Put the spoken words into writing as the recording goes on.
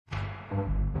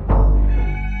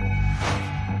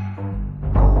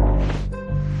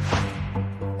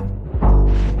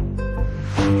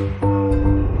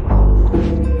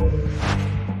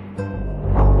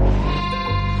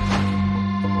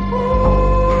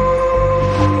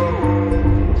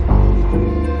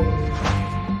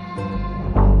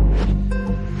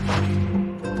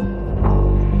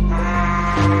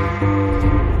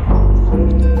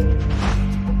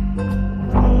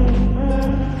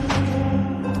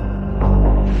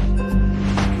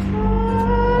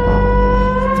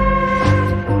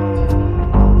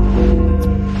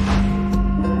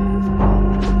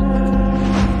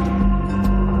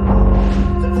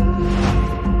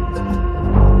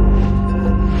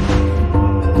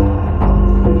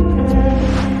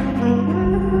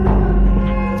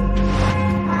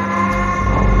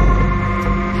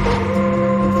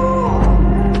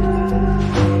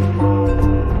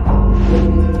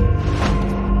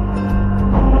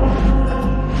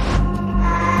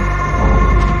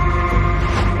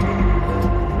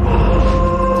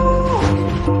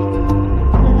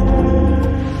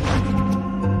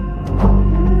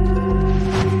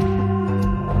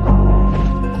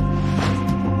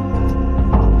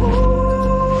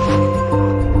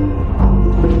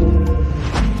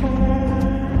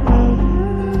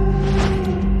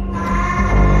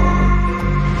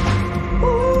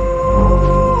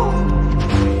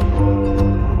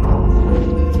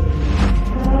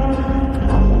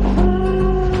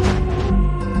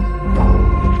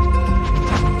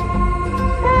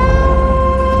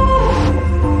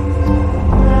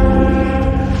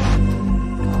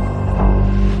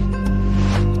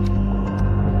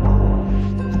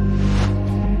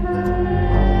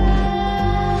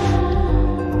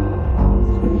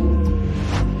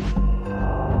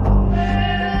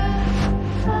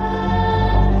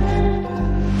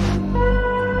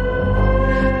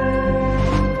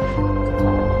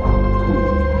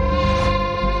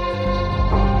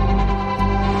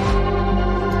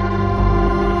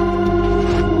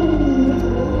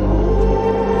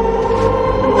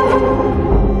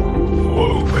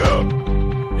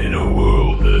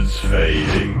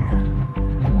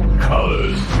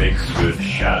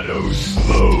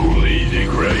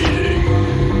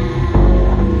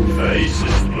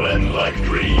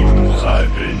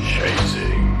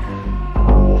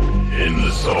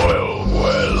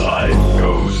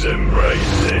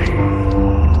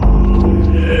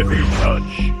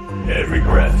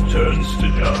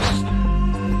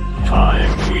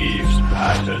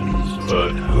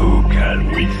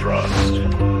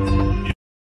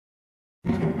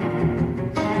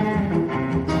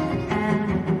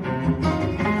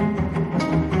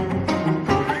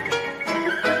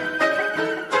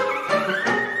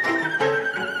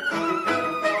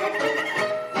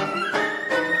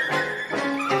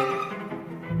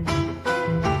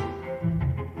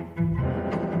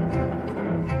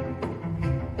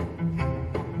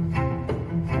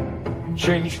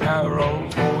Change narrow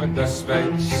toward the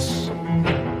space,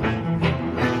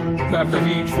 not the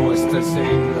need for us to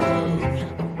say loud.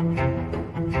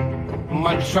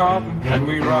 March on and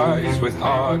we rise with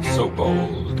hearts so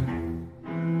bold.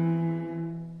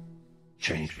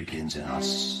 Change begins in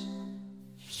us.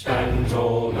 Stand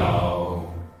tall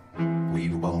now. We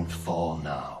won't fall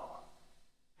now.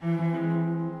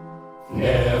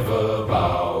 Never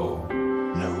bow.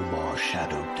 No more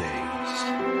shadow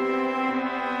days.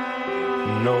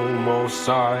 No more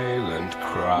silent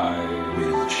cry.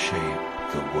 We'll shape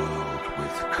the world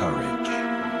with courage.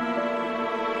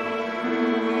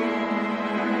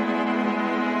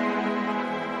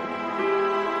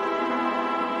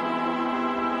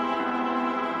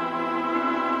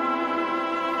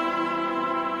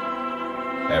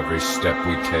 Every step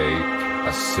we take,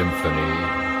 a symphony,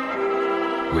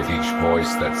 with each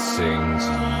voice that sings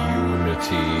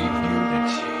unity.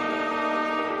 Unity.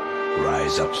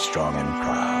 Rise up strong and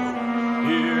proud.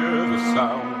 Hear the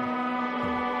sound,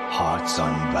 Hearts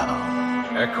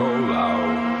unbound. echo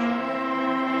loud.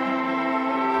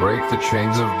 Break the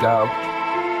chains of doubt.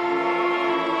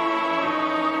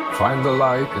 Find the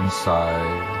light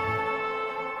inside.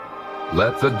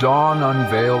 Let the dawn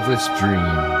unveil this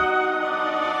dream.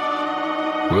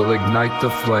 We'll ignite the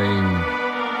flame.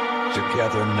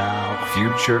 Together now,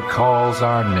 Future calls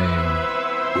our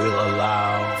name. we'll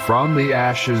allow. From the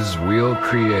ashes we'll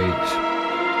create.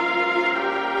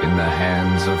 In the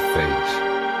hands of fate.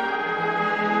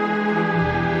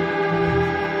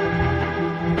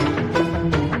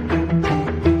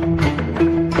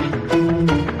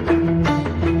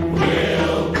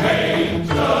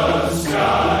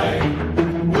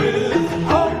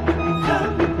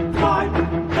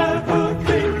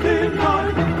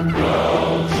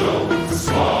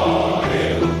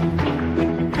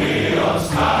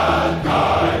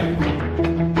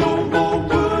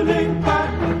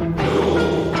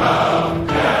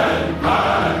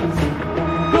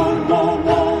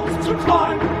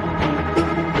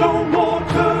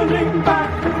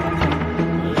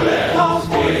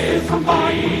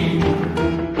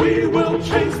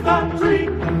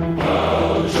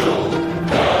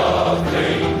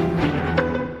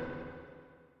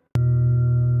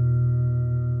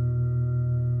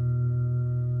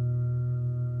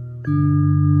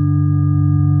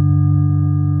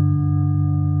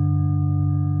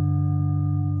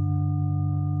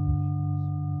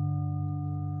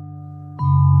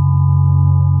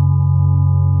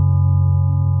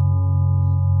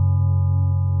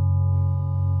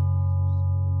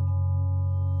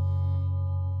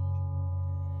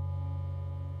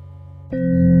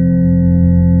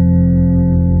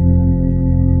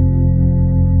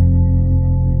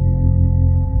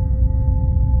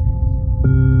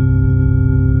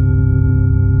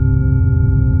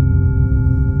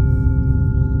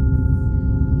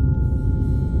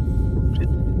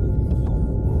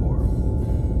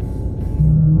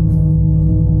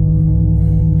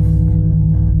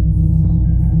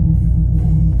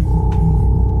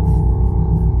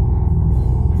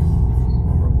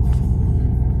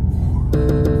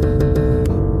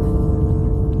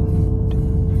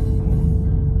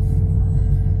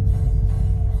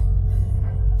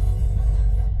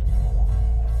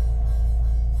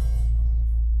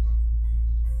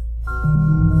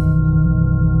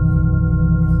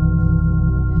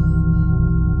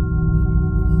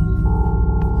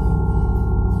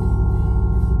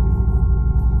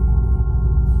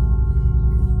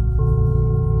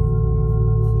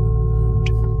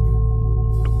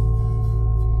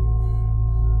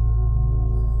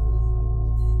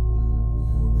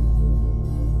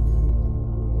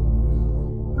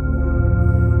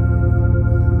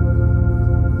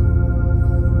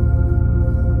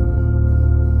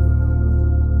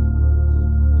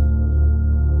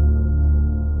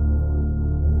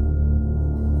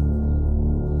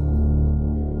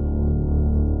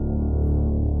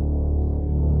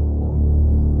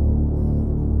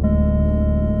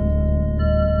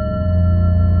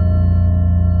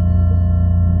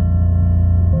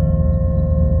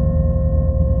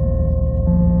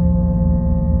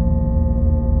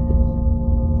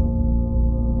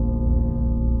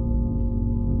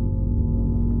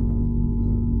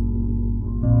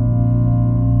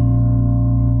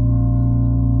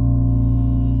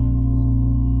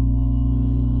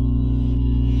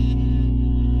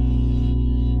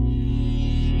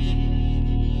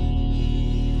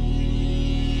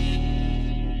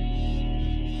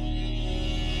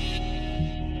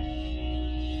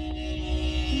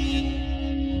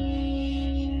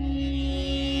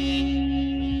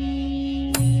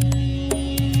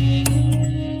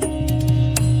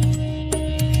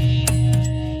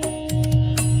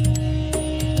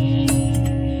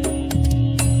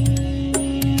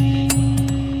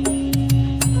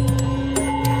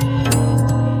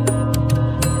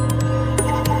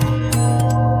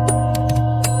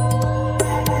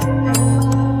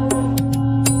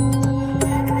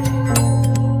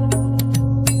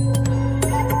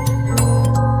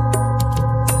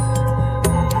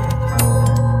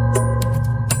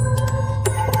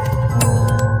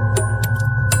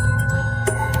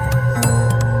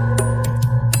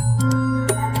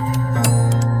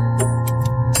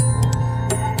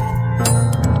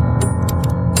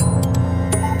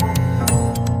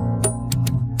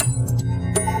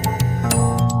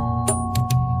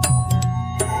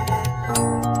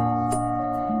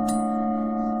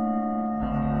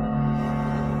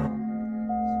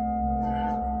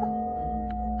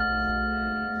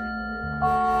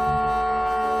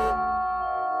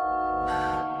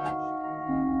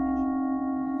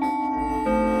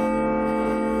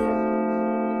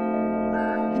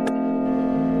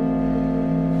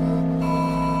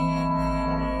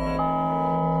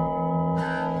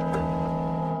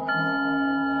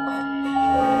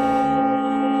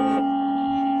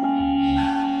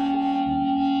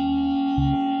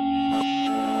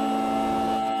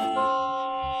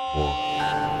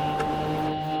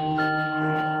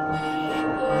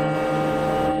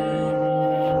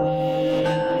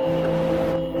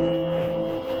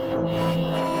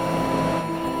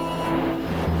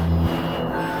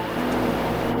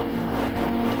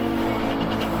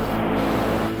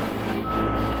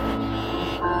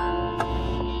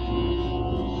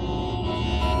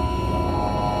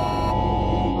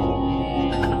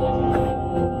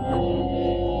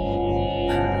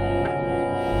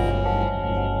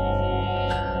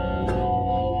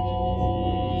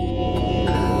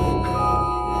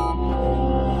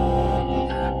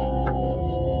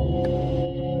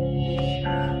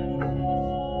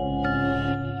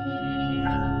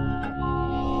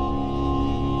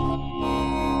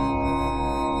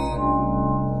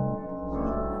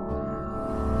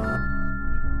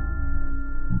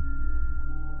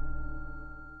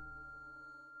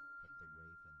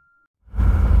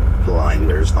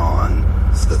 Blinders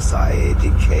on, society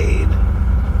decayed,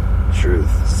 truth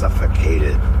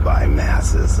suffocated by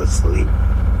masses asleep.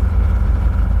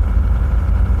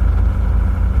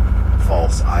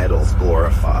 false idols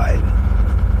glorified,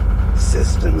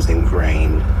 systems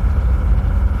ingrained,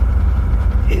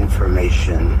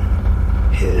 information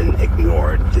hidden,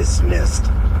 ignored, dismissed.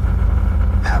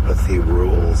 Apathy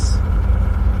rules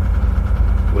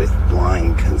with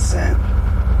blind consent.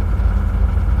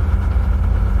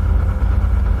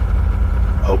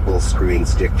 Opal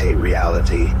screens dictate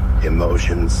reality,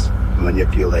 emotions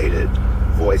manipulated,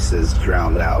 voices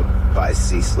drowned out by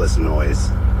ceaseless noise.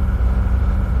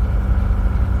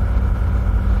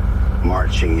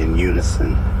 Marching in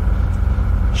unison,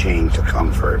 chained to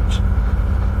comfort.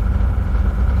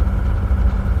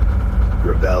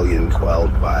 Rebellion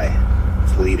quelled by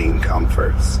fleeting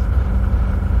comforts.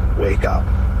 Wake up.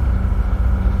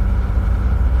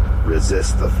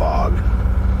 Resist the fog.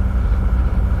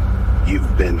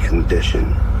 You've been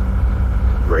conditioned.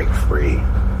 Break free.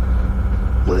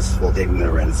 Blissful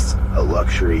ignorance, a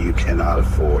luxury you cannot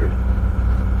afford.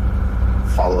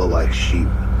 Follow like sheep,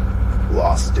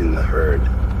 lost in the herd.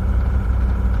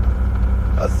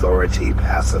 Authority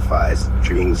pacifies,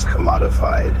 dreams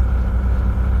commodified.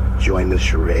 Join the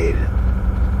charade.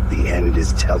 The end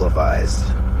is televised.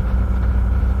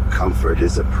 Comfort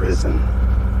is a prison.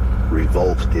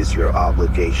 Revolt is your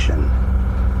obligation.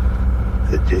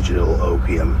 The digital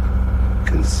opium,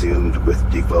 consumed with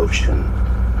devotion.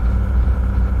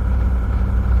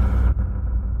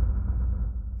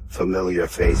 Familiar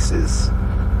faces,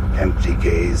 empty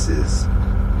gazes,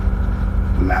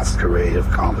 masquerade of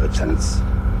competence,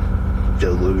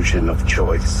 delusion of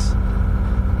choice.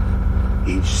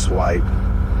 Each swipe,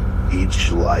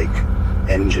 each like,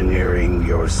 engineering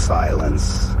your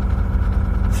silence.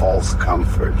 False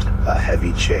comfort, a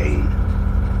heavy chain.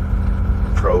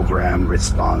 Programmed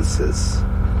responses,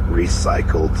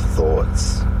 recycled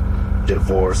thoughts,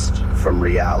 divorced from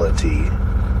reality,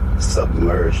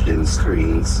 submerged in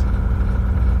screens.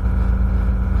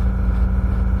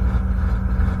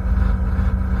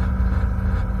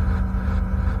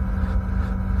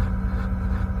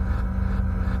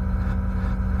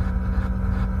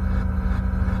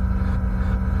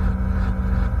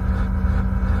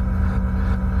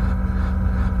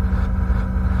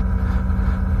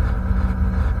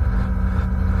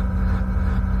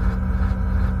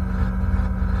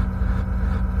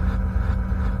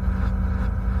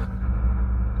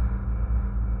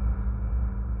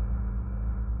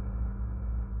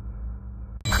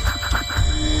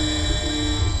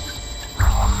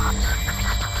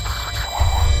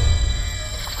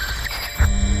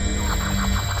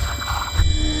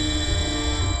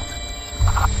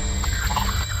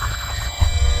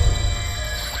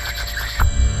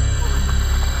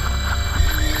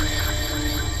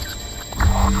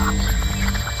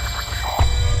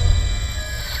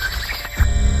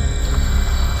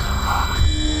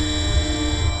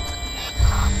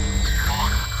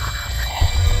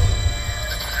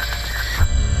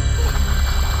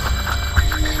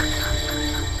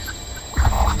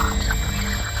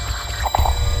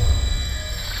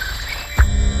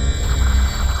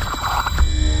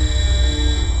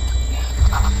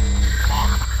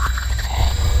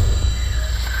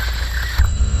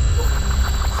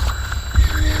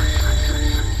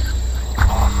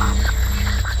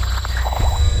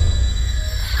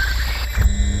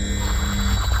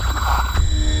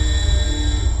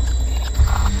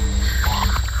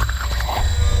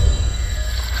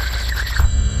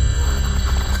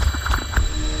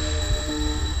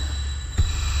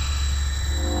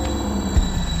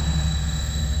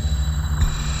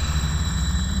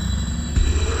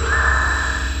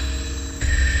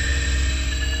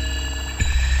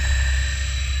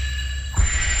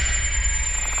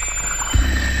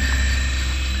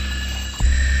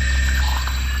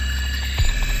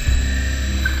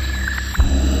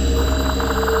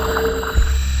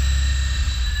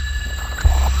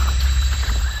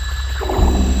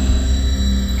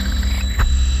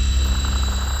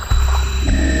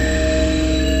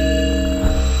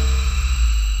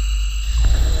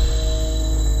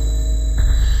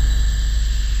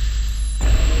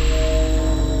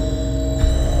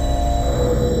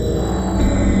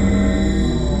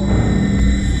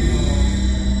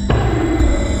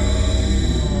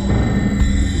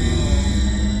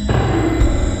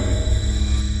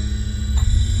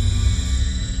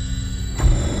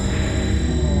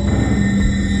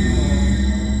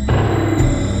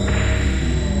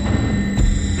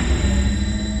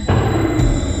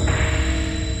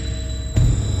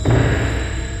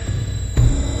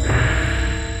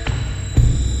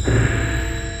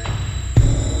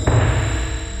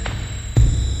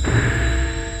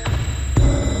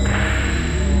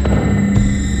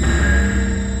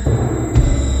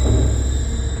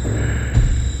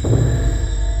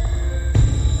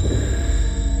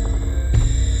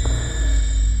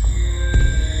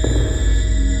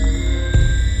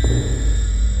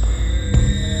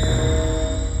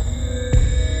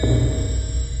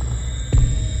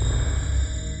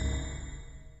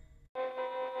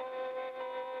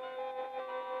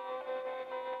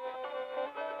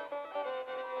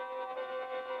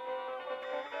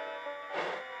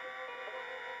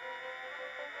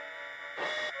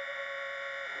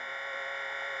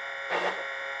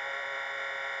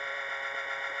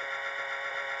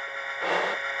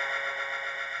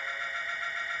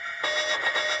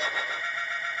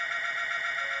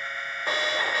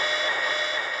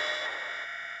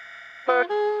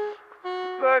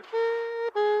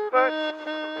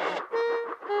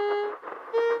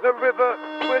 The river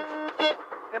twists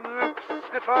and loops,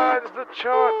 divides the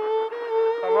chart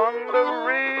among the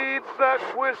reeds that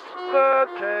whisper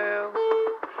tales.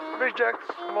 Reject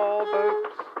small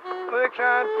boats, they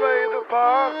can't play the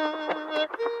part.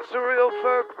 Surreal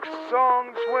folk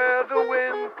songs where the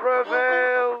wind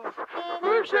prevails.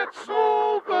 Reject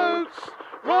small boats,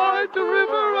 ride the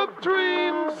river of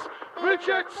dreams.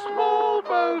 Reject small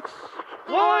boats,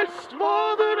 life's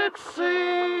more than it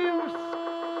seems.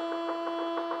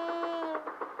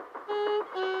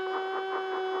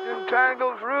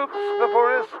 Entangled roots, the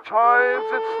forest hides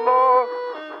its lore.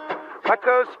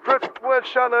 Echoes drift where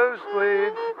shallows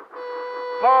bleed.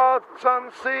 Paths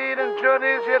unseen and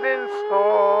journeys yet in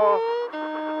store.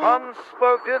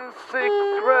 Unspoken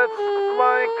secrets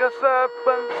like a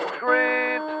serpent's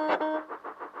creed.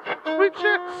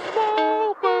 Reject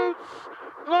small boats,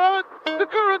 let the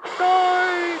current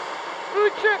die.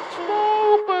 Reject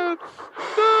small boats,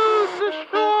 lose the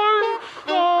shore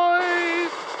inside.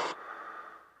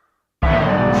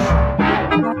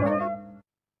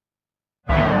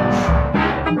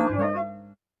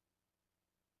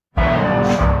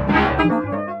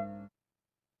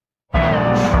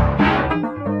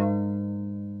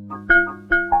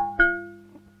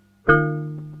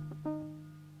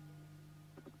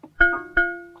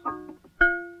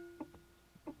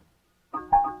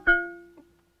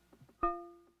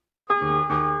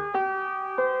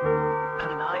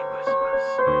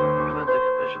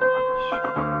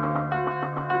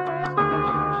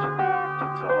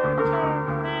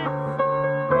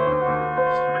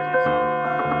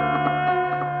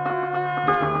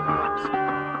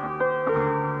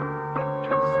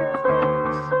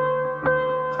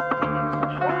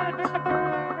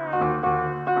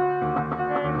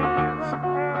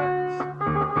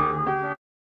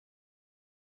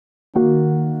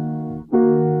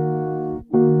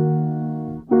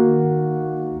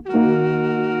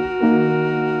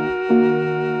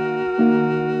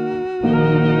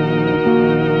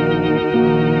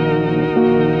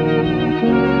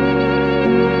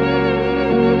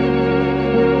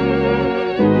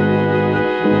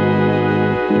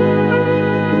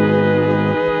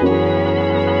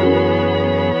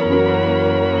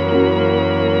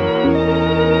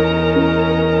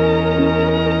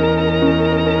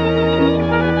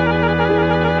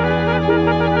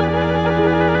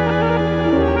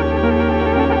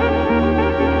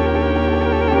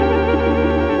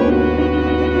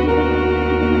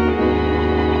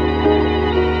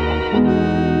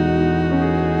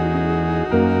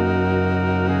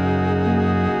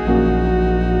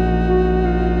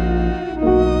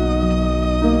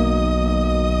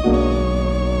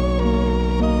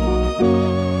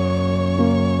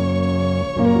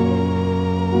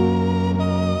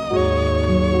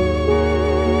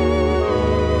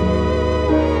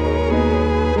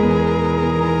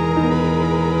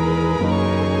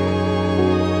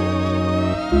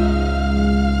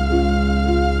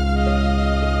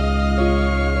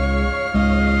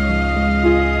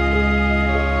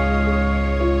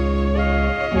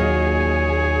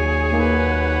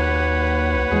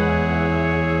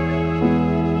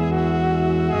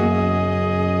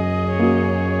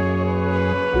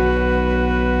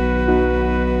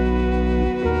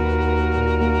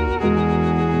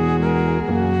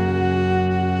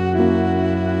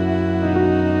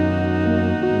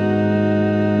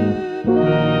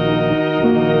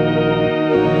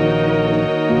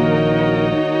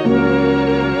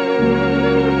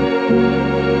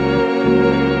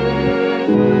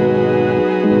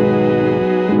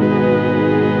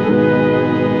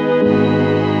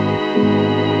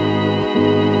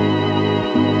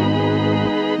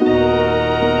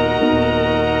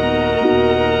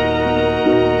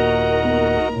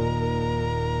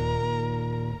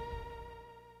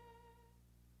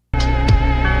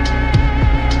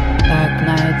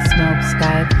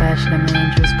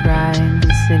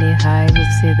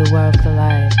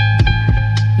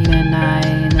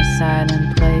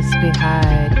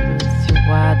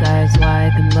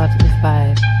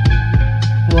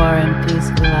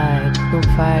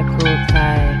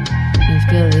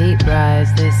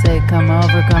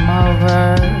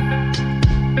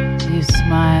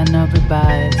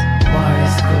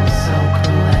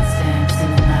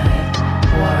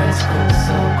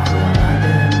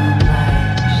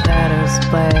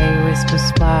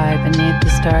 Whispers fly beneath Underneath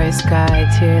the starry sky,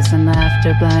 tears and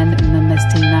laughter blend in the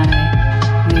misty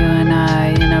night. You and I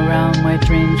in a realm where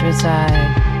dreams reside,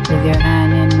 with your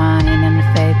hand in mine and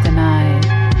faith denied.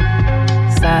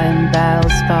 Silent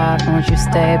battles fought, won't you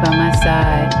stay by my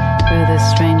side? Through the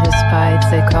strangest fights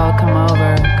they call come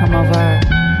over, come over.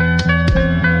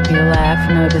 You laugh,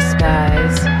 no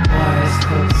disguise. War is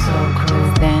cold, so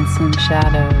cruel. Dancing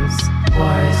shadows.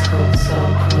 War is cold, so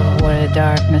cruel. Where the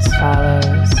darkness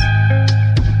follows.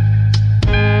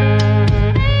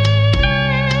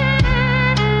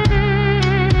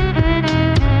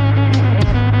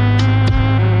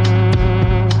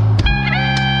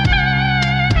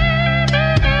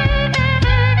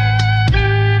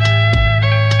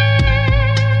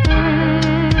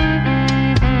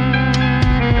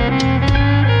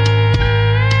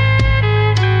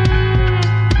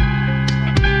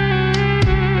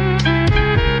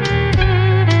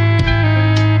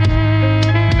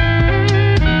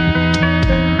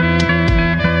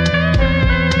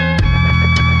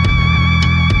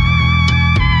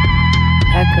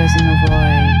 Echoes in the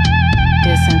void,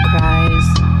 distant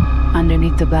cries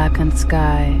underneath the blackened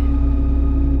sky.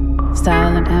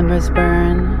 Silent embers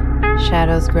burn,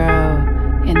 shadows grow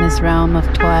in this realm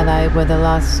of twilight where the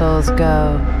lost souls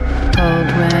go. Cold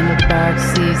wind, dark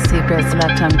sea, secrets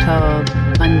left untold.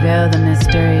 Unveil the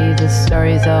mystery, the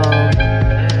story's old.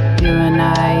 You and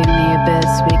I in the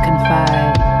abyss we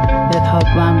confide. With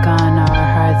hope long gone, our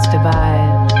hearts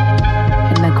divide.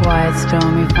 In the quiet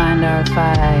storm we find our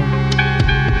fight.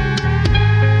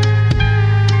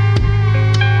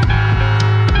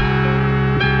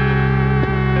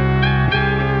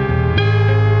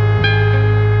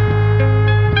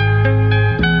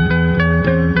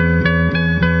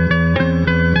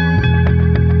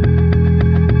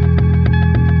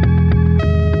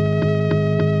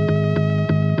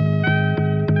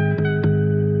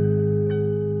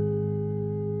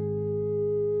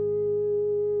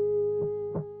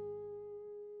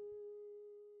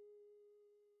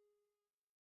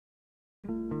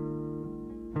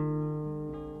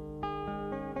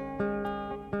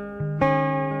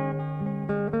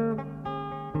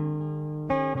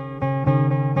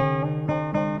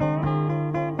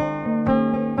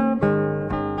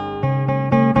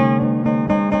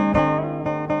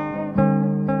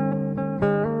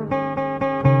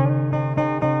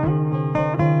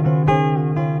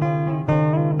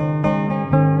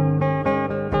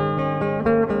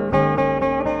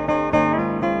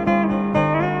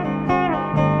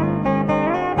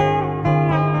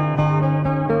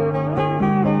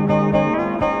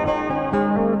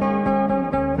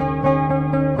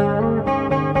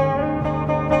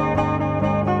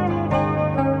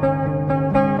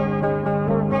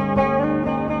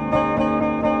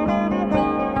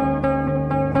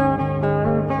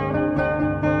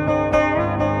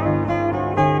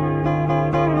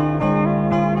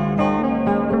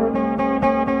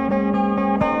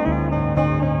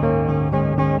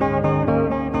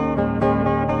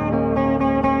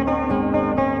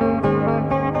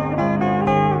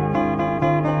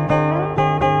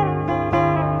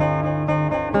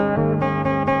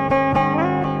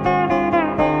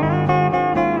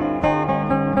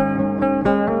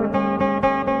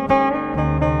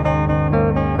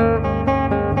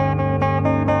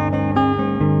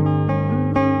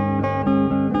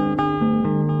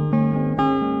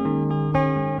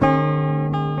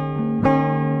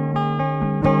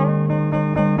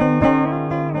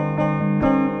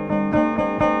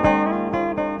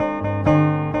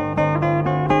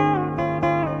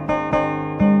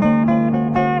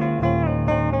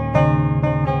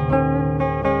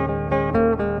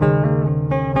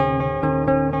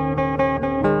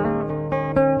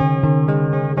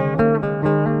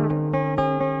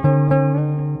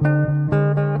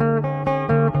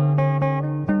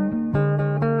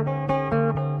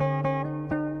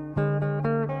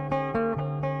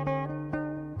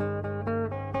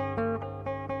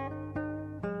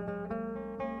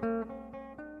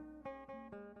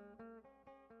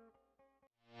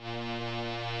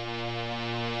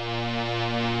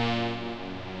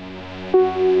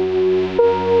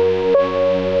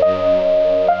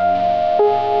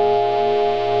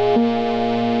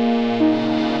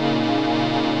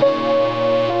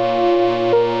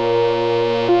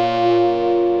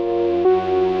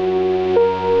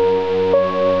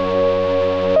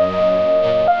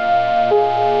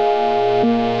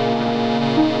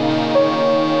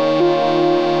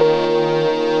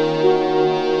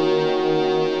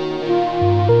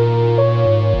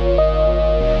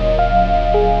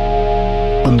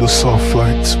 Under soft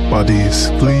lights, bodies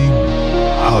gleam.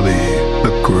 Holly,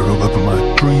 the girl of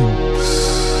my dreams.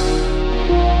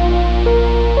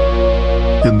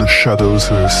 shadows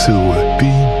her silhouette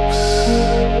beams,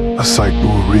 a sight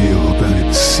more real than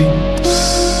it seems.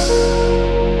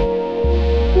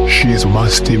 She's my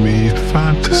steamy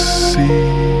fantasy.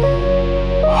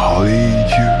 Holly,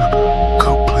 you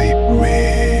complete me.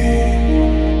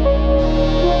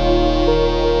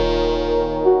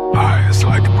 Eyes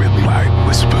like midnight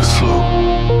whisper slow,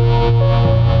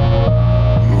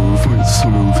 movement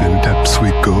smooth in depths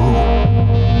we go.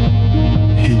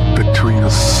 Heat between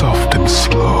us soft and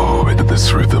slow, into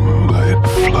this rhythm let it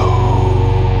flow.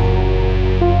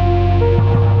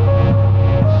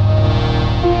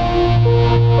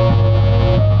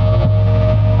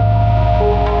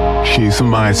 She's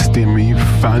my steamy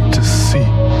fantasy.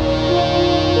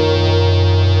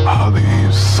 Holly,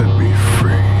 you set me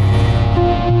free.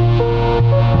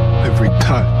 Every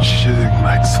touch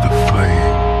ignites the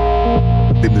flame.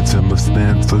 In its endless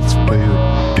dance, let's play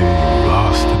the game.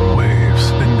 Lost in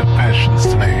waves, in the passion's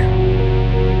name.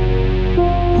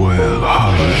 Well,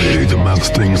 Holly demands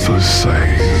things the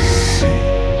same.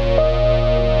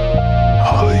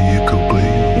 Holly, you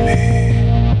complete me.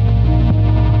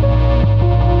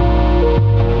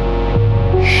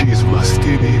 She's my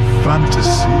steamy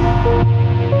fantasy.